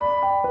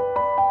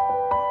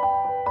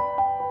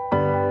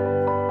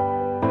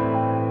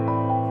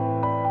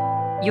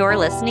You're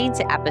listening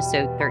to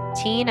episode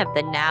 13 of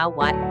the Now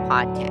What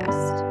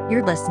podcast.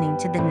 You're listening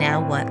to the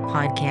Now What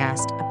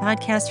podcast, a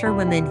podcast for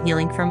women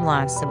healing from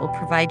loss that will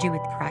provide you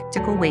with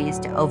practical ways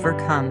to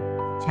overcome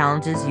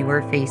challenges you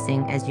are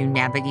facing as you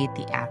navigate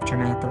the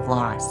aftermath of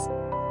loss.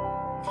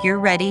 If you're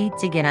ready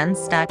to get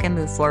unstuck and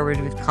move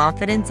forward with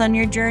confidence on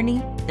your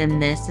journey,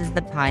 then this is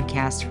the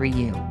podcast for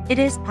you. It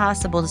is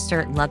possible to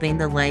start loving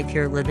the life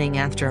you're living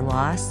after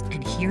loss,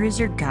 and here is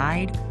your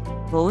guide,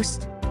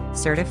 host,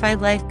 certified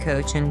life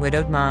coach, and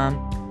widowed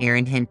mom,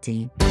 Erin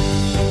Henty.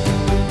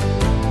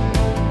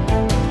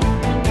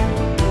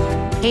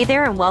 Hey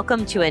there, and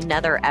welcome to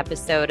another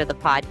episode of the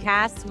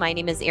podcast. My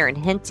name is Erin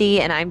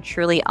Henty, and I'm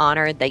truly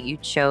honored that you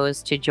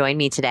chose to join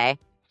me today.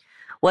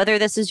 Whether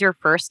this is your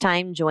first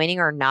time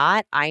joining or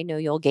not, I know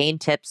you'll gain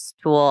tips,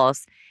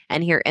 tools,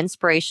 and hear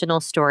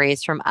inspirational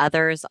stories from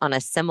others on a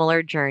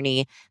similar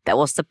journey that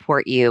will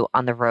support you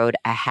on the road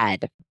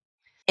ahead.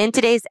 In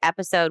today's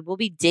episode, we'll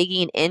be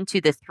digging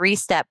into the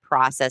 3-step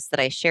process that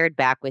I shared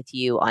back with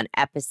you on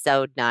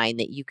episode 9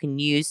 that you can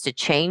use to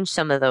change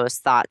some of those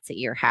thoughts that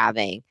you're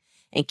having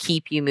and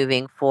keep you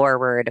moving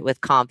forward with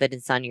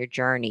confidence on your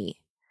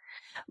journey.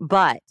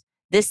 But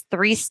this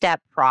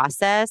 3-step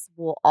process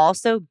will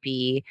also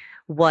be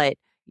what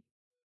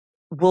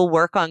we'll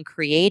work on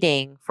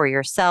creating for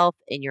yourself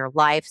in your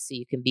life so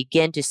you can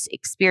begin to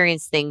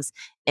experience things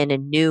in a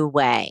new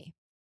way.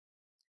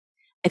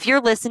 If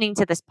you're listening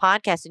to this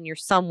podcast and you're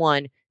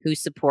someone who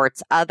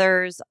supports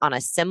others on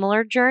a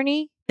similar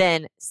journey,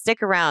 then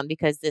stick around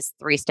because this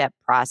 3-step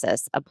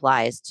process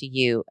applies to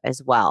you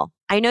as well.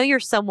 I know you're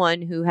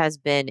someone who has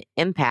been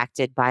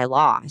impacted by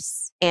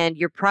loss, and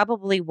you're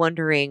probably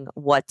wondering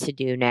what to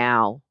do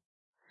now.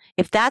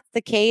 If that's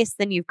the case,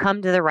 then you've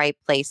come to the right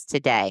place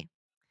today.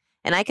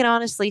 And I can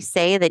honestly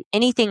say that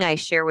anything I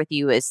share with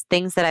you is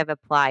things that I've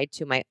applied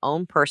to my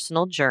own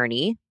personal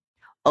journey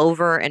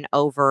over and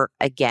over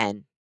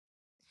again.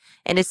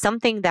 And it's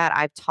something that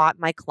I've taught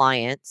my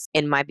clients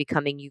in my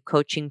Becoming You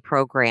coaching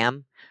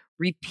program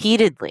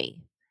repeatedly.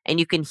 And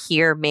you can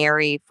hear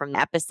Mary from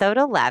episode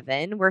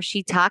 11, where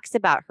she talks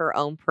about her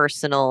own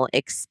personal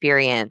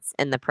experience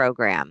in the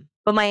program.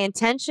 But my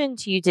intention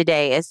to you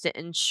today is to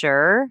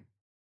ensure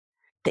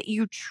that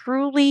you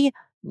truly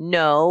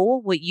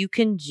know what you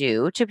can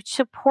do to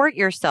support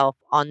yourself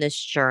on this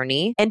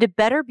journey and to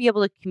better be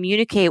able to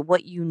communicate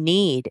what you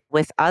need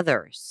with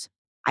others.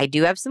 I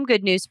do have some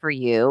good news for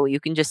you. You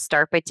can just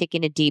start by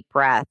taking a deep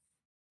breath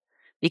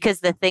because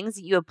the things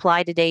that you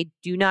apply today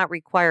do not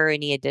require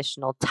any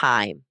additional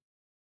time.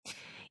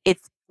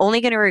 It's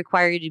only going to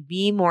require you to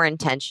be more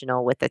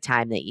intentional with the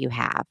time that you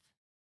have.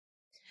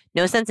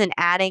 No sense in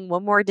adding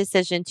one more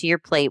decision to your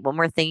plate, one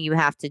more thing you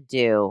have to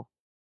do.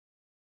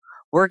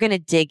 We're going to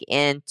dig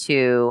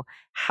into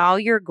how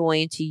you're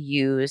going to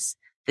use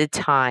the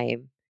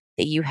time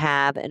that you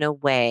have in a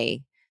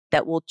way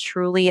that will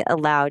truly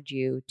allow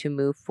you to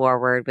move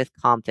forward with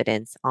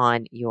confidence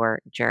on your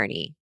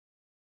journey.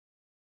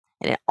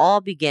 And it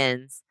all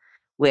begins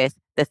with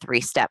the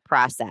 3-step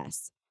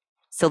process.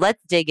 So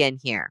let's dig in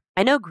here.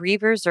 I know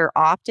grievers are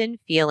often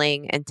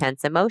feeling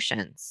intense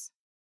emotions,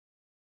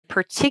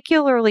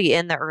 particularly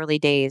in the early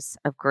days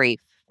of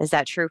grief. Is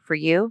that true for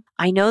you?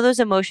 I know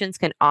those emotions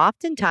can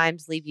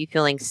oftentimes leave you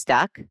feeling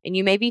stuck, and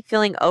you may be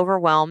feeling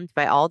overwhelmed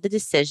by all the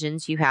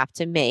decisions you have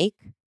to make.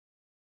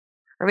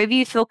 Or maybe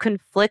you feel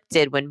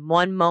conflicted when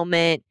one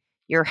moment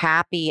you're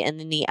happy and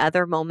then the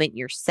other moment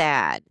you're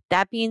sad.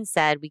 That being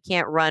said, we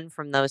can't run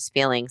from those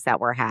feelings that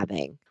we're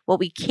having. What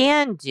we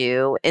can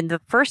do in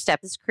the first step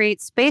is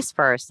create space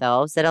for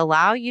ourselves that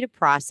allow you to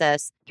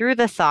process through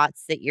the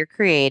thoughts that you're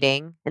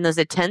creating and those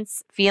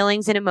intense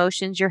feelings and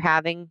emotions you're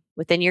having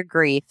within your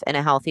grief in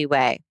a healthy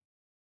way.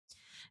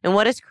 And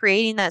what does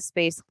creating that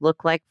space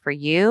look like for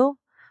you?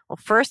 Well,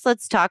 first,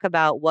 let's talk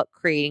about what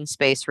creating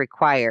space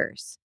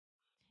requires.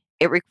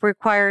 It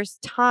requires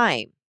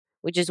time,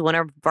 which is one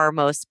of our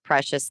most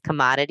precious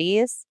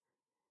commodities.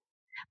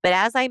 But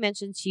as I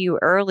mentioned to you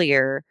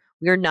earlier,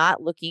 we're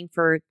not looking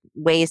for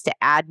ways to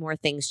add more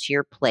things to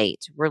your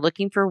plate. We're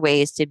looking for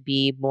ways to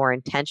be more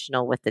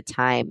intentional with the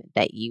time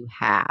that you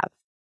have.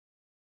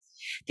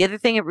 The other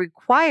thing it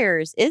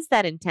requires is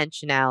that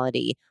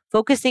intentionality,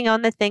 focusing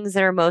on the things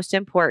that are most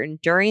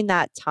important during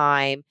that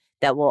time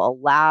that will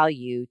allow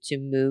you to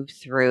move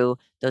through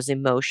those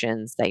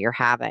emotions that you're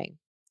having.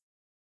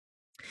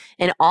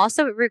 And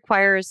also it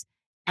requires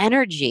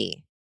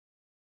energy.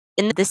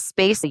 In this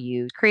space that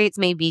you creates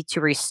maybe to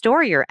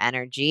restore your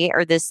energy,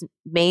 or this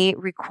may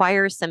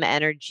require some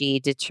energy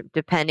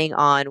depending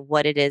on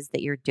what it is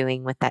that you're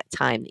doing with that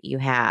time that you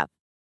have.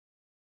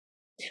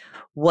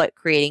 What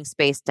creating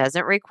space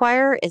doesn't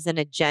require is an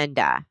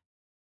agenda.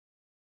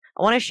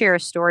 I want to share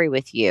a story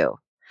with you.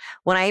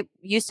 When I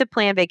used to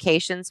plan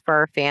vacations for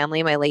our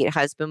family, my late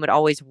husband would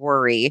always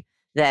worry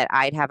that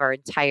I'd have our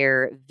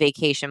entire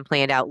vacation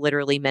planned out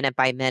literally minute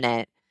by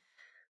minute.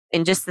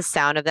 And just the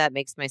sound of that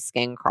makes my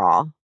skin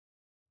crawl.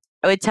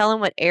 I would tell him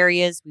what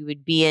areas we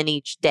would be in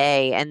each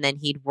day, and then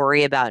he'd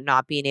worry about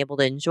not being able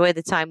to enjoy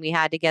the time we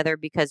had together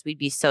because we'd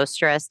be so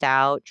stressed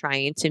out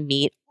trying to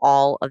meet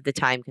all of the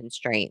time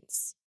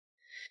constraints.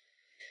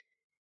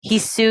 He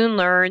soon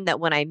learned that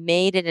when I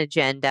made an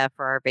agenda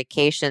for our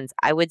vacations,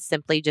 I would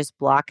simply just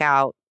block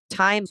out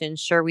time to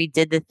ensure we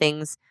did the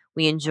things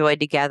we enjoyed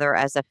together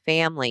as a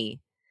family.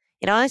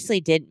 It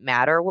honestly didn't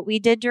matter what we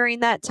did during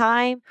that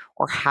time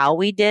or how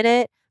we did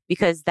it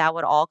because that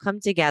would all come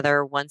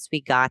together once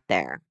we got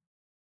there.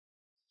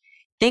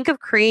 Think of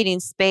creating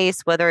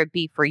space, whether it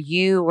be for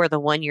you or the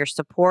one you're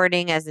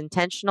supporting, as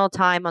intentional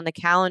time on the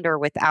calendar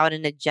without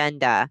an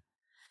agenda.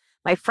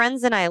 My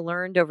friends and I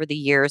learned over the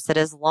years that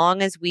as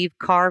long as we've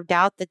carved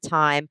out the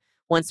time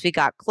once we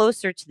got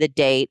closer to the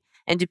date,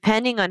 and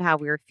depending on how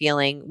we were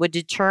feeling, would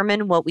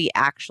determine what we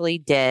actually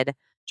did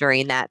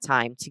during that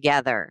time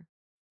together.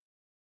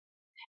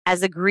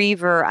 As a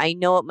griever, I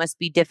know it must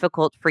be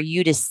difficult for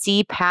you to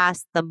see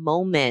past the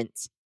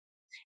moment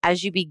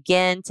as you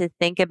begin to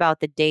think about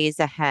the days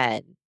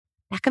ahead.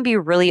 That can be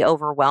really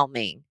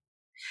overwhelming.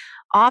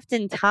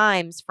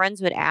 Oftentimes,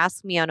 friends would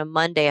ask me on a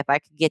Monday if I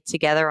could get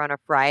together on a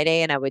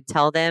Friday, and I would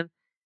tell them,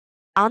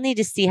 I'll need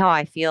to see how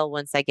I feel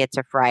once I get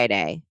to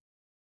Friday.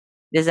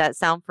 Does that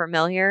sound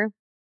familiar?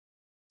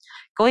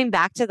 Going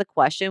back to the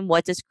question,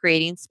 what does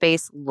creating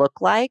space look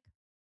like?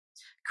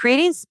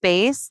 Creating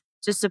space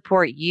to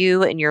support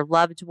you and your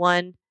loved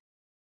one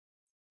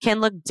can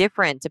look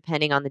different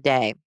depending on the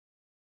day,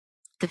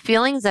 the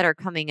feelings that are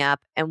coming up,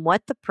 and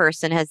what the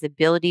person has the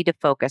ability to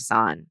focus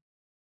on.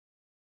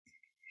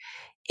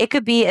 It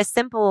could be as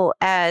simple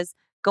as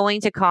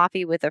going to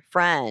coffee with a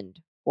friend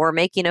or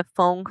making a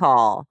phone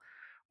call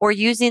or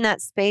using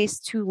that space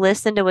to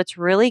listen to what's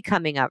really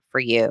coming up for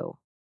you.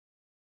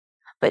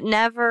 But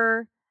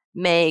never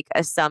make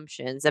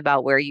assumptions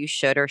about where you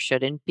should or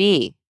shouldn't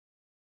be.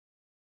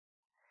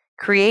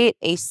 Create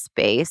a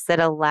space that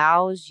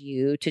allows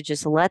you to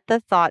just let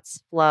the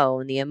thoughts flow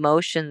and the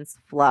emotions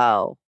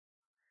flow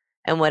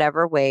in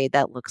whatever way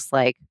that looks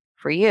like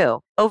for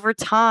you. Over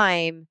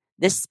time,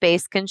 this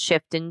space can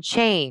shift and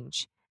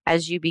change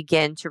as you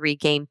begin to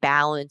regain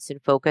balance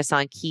and focus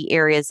on key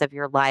areas of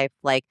your life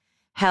like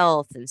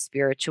health and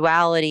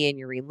spirituality and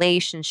your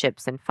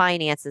relationships and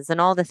finances and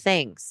all the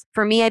things.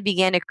 For me, I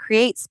began to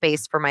create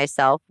space for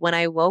myself when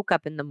I woke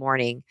up in the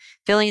morning,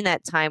 filling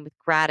that time with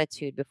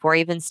gratitude before I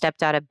even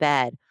stepped out of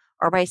bed,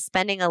 or by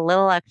spending a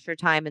little extra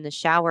time in the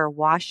shower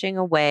washing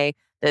away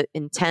the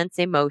intense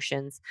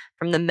emotions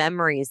from the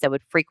memories that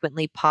would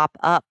frequently pop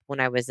up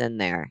when I was in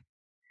there.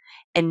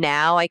 And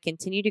now I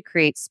continue to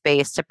create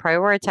space to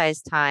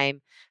prioritize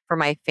time for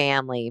my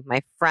family,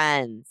 my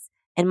friends,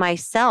 and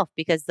myself,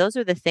 because those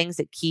are the things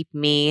that keep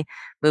me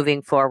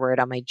moving forward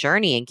on my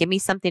journey and give me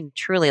something to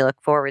truly look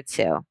forward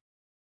to.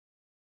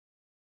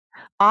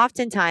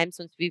 Oftentimes,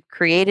 once we've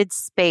created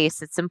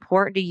space, it's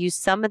important to use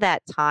some of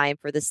that time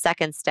for the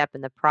second step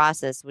in the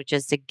process, which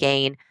is to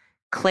gain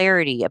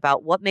clarity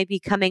about what may be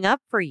coming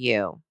up for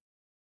you.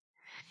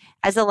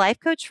 As a life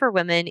coach for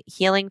women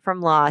healing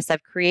from loss,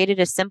 I've created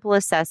a simple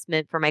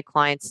assessment for my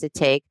clients to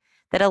take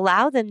that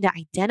allow them to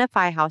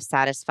identify how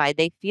satisfied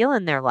they feel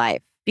in their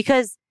life,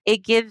 because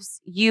it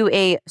gives you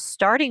a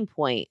starting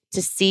point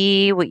to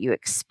see what you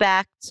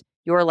expect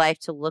your life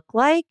to look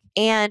like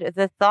and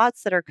the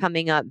thoughts that are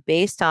coming up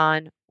based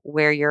on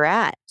where you're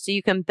at, so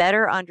you can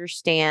better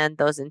understand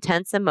those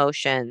intense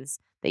emotions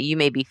that you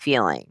may be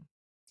feeling.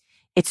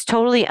 It's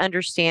totally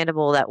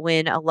understandable that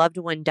when a loved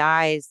one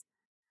dies,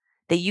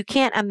 that you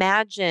can't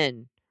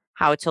imagine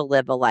how to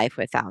live a life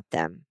without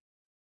them.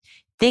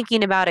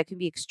 Thinking about it can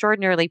be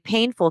extraordinarily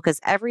painful because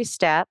every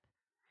step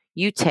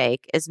you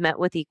take is met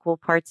with equal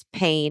parts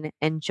pain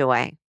and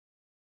joy.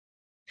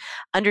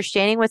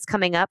 Understanding what's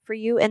coming up for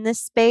you in this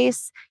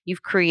space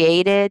you've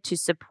created to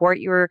support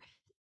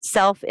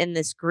yourself in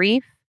this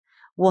grief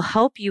will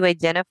help you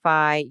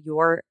identify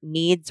your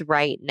needs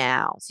right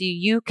now so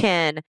you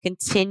can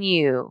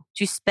continue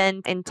to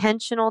spend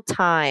intentional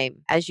time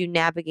as you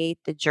navigate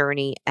the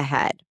journey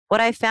ahead.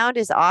 What I found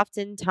is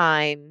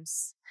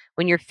oftentimes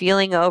when you're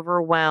feeling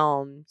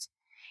overwhelmed,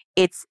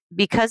 it's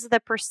because of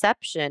the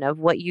perception of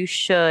what you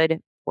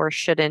should or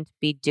shouldn't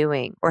be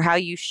doing, or how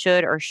you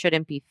should or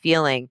shouldn't be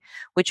feeling,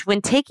 which,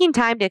 when taking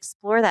time to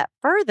explore that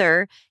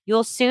further,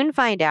 you'll soon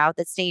find out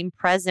that staying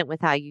present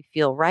with how you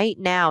feel right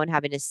now and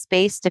having a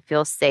space to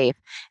feel safe,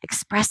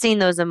 expressing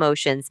those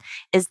emotions,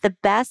 is the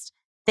best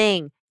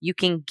thing you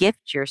can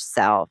gift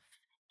yourself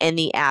in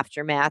the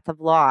aftermath of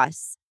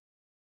loss.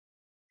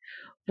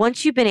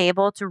 Once you've been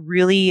able to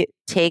really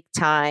take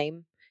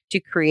time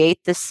to create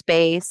the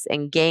space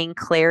and gain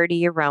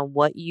clarity around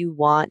what you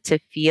want to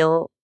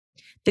feel,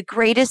 the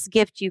greatest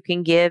gift you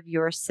can give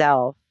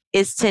yourself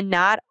is to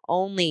not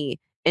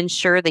only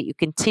ensure that you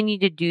continue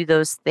to do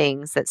those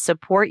things that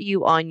support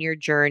you on your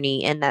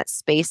journey in that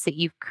space that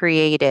you've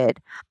created,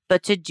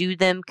 but to do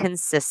them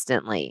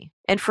consistently.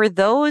 And for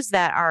those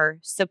that are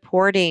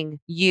supporting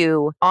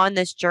you on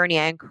this journey,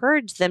 I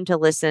encourage them to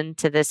listen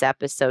to this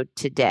episode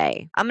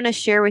today. I'm going to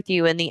share with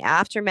you, in the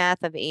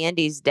aftermath of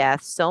Andy's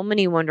death, so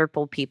many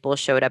wonderful people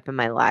showed up in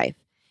my life.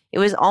 It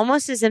was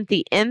almost as if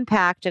the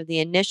impact of the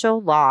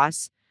initial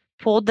loss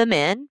pulled them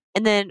in.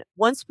 And then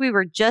once we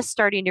were just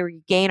starting to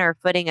regain our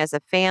footing as a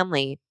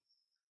family,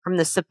 from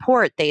the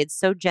support they had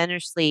so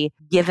generously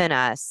given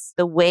us,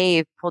 the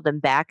wave pulled them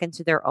back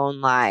into their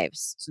own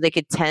lives so they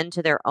could tend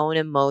to their own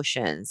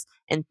emotions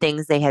and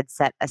things they had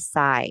set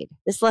aside.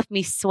 This left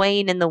me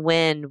swaying in the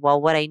wind, while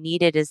what I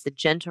needed is the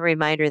gentle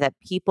reminder that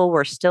people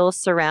were still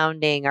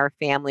surrounding our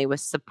family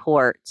with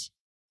support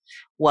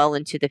well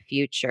into the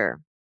future.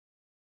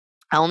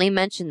 I only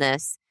mention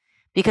this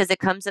because it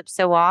comes up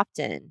so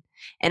often.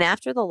 And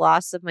after the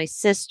loss of my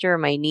sister,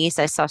 my niece,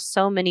 I saw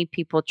so many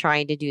people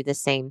trying to do the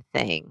same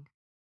thing.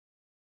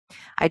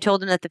 I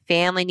told them that the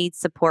family needs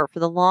support for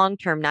the long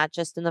term, not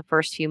just in the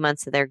first few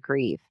months of their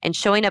grief. And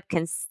showing up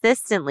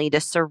consistently to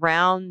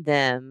surround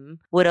them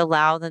would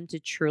allow them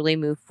to truly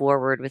move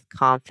forward with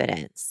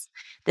confidence.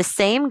 The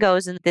same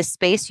goes in the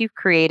space you've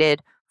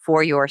created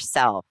for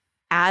yourself.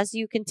 As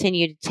you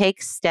continue to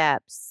take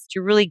steps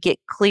to really get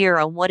clear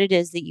on what it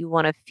is that you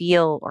want to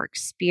feel or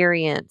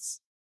experience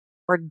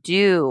or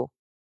do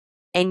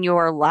in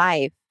your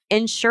life,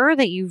 ensure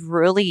that you've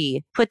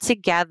really put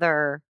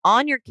together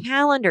on your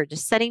calendar,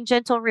 just setting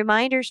gentle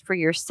reminders for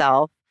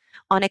yourself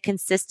on a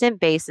consistent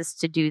basis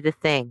to do the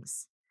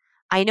things.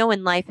 I know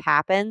when life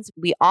happens,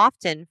 we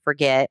often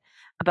forget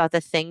about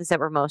the things that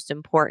were most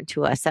important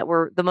to us, that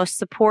were the most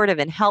supportive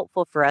and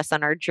helpful for us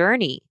on our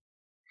journey.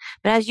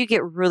 But as you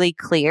get really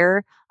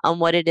clear on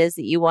what it is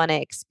that you want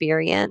to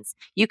experience,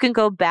 you can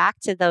go back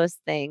to those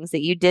things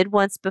that you did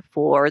once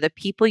before, the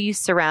people you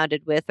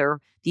surrounded with,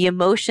 or the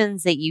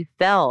emotions that you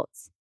felt,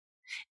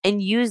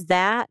 and use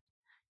that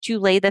to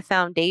lay the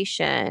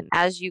foundation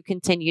as you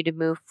continue to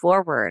move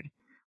forward.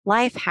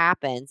 Life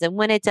happens. And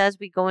when it does,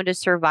 we go into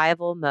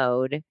survival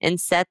mode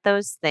and set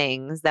those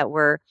things that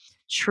were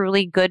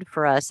truly good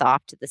for us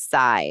off to the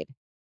side.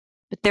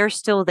 But they're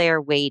still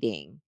there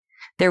waiting.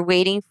 They're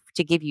waiting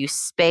to give you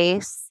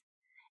space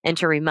and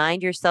to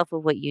remind yourself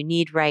of what you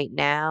need right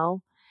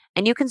now.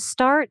 And you can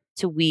start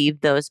to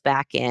weave those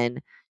back in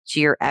to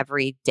your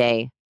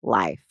everyday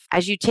life.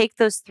 As you take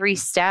those 3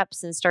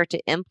 steps and start to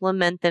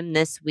implement them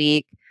this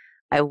week,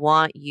 I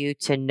want you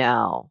to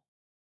know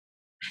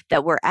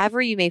that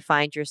wherever you may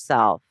find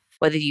yourself,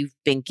 whether you've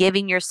been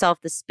giving yourself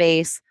the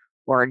space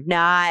or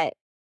not,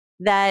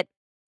 that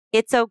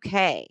it's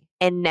okay.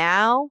 And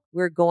now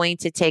we're going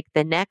to take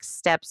the next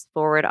steps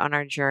forward on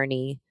our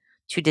journey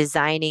to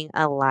designing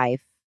a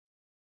life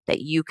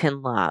that you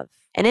can love.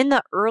 And in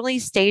the early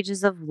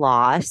stages of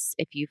loss,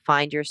 if you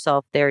find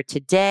yourself there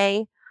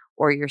today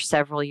or you're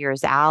several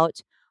years out,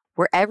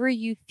 wherever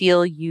you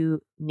feel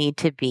you need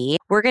to be,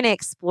 we're going to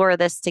explore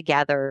this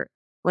together.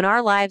 When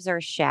our lives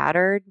are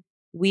shattered,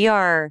 we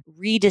are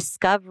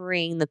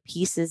rediscovering the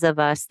pieces of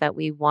us that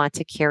we want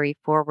to carry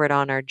forward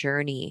on our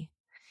journey.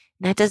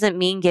 And that doesn't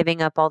mean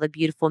giving up all the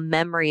beautiful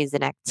memories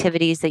and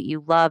activities that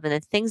you love and the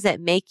things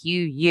that make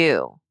you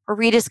you. Or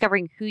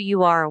rediscovering who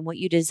you are and what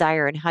you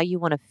desire and how you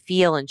want to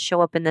feel and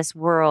show up in this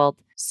world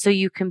so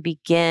you can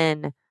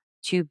begin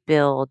to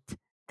build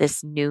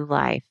this new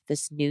life,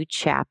 this new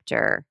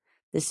chapter,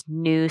 this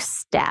new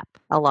step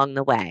along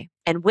the way.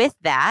 And with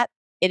that,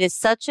 it is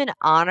such an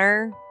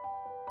honor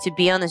to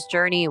be on this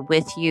journey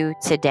with you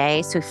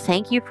today. So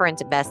thank you for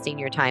investing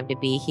your time to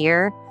be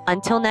here.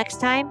 Until next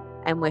time,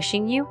 I'm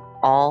wishing you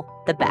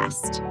all the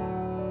best.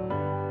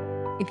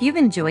 If you've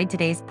enjoyed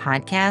today's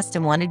podcast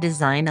and want to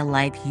design a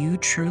life you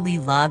truly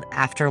love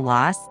after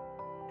loss,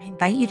 I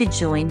invite you to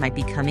join my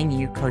Becoming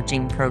You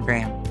coaching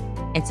program.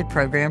 It's a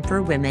program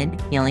for women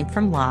healing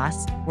from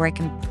loss where I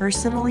can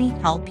personally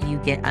help you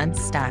get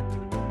unstuck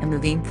and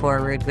moving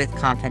forward with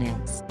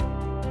confidence.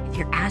 If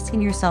you're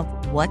asking yourself,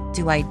 what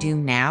do I do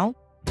now?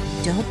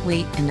 Don't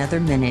wait another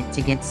minute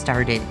to get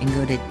started and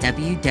go to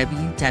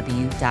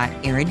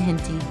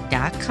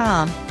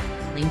www.erinhenty.com,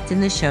 linked in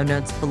the show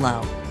notes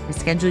below, to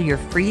schedule your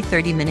free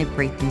 30-minute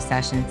breakthrough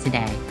session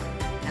today.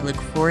 I look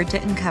forward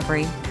to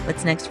uncovering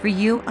what's next for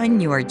you on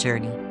your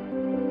journey.